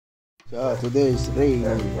So today is rain,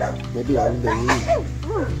 maybe all the week.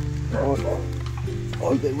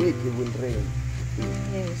 All the week it will rain.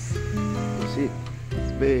 Yes. You see,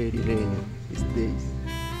 it's very rainy these days.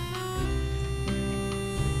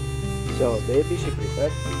 So baby, she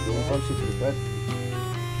prepared. Dimple, she prepared.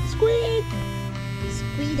 Squid!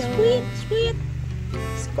 Squid. Squid!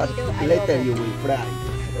 But Squido later adobo. you will fry.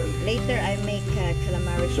 Later I make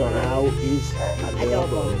calamari. So now is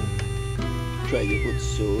adobo. Adobo. So you put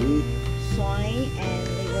suid, Soy and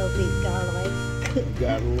little bit garlic.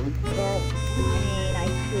 garlic, And I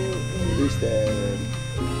put this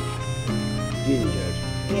ginger.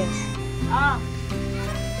 yes.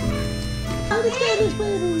 What is this,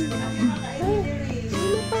 baby? In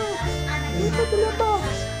the box. You put in the box.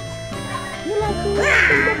 You like to eat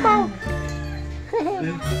in the box.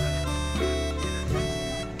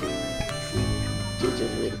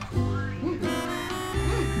 Ginger's with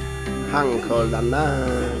Uncle Dana.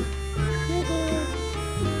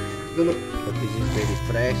 Look, but this is very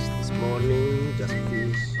fresh this morning. Just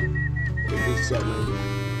fish. The fish salmon.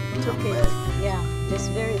 It's okay. Yeah,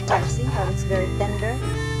 just very fresh. See how it's very tender?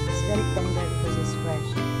 It's very tender because it's fresh.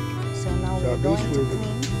 So now So we're going this to will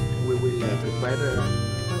clean we will prepare our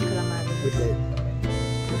calamari. with the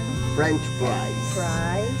French fries.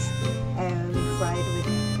 Fries and fried with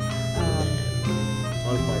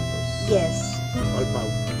All purpose. yes. All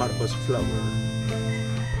purpose flour.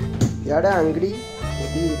 You are hungry?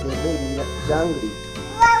 Maybe the baby is hungry.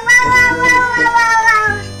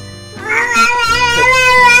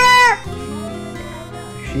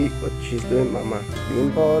 What she's doing, Mama?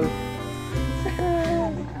 Dimple.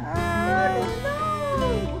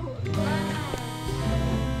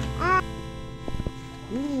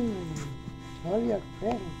 All your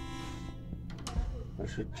friends.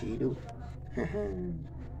 What's what she do?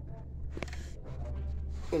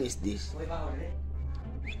 What is this?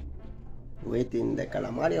 Waiting the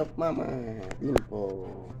calamari of Mama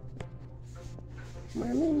Dimple.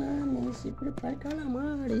 Mommy, she prepare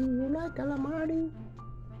calamari. You like calamari?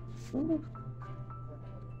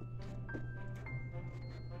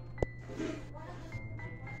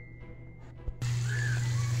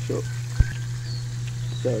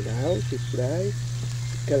 So now she fries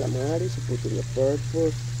calamari. She put in the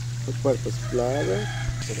purpose flour.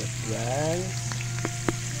 So the fries.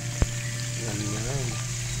 Yum.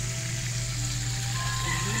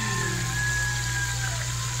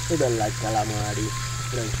 I don't like calamari,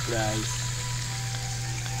 French fries.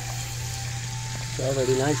 So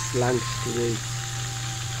very nice lunch today.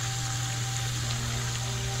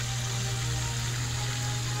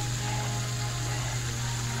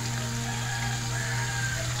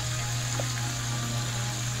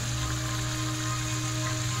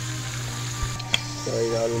 So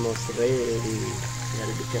it's almost ready.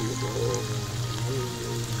 Gotta become the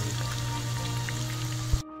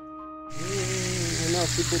now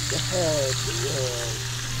she put the head.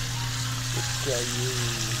 It's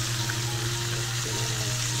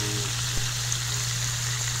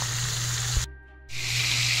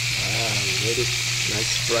very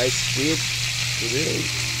nice fried squid today.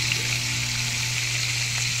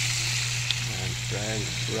 And French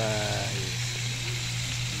fries.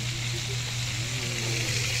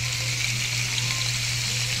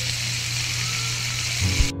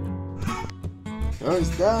 Oh,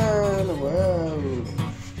 it's done. Well,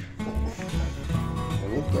 let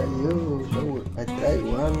me tell you. So I tried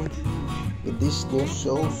one with this new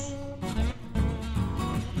sauce.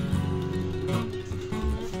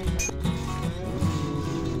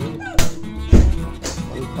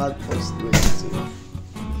 On purpose,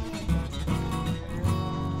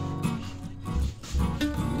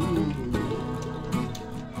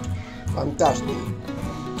 fantastic.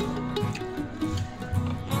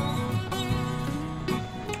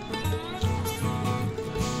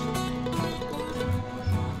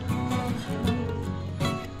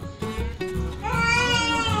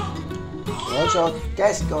 Also,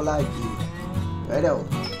 qu'est-ce qu'on like it? Hello.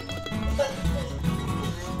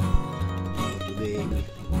 Today,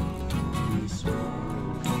 this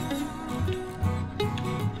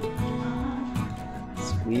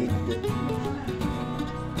squid.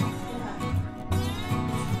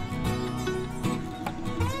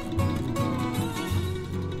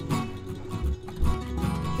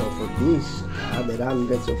 So for this, other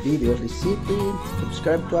hundreds of video recipe,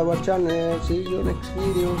 subscribe to our channel. See you next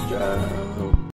video. Ciao.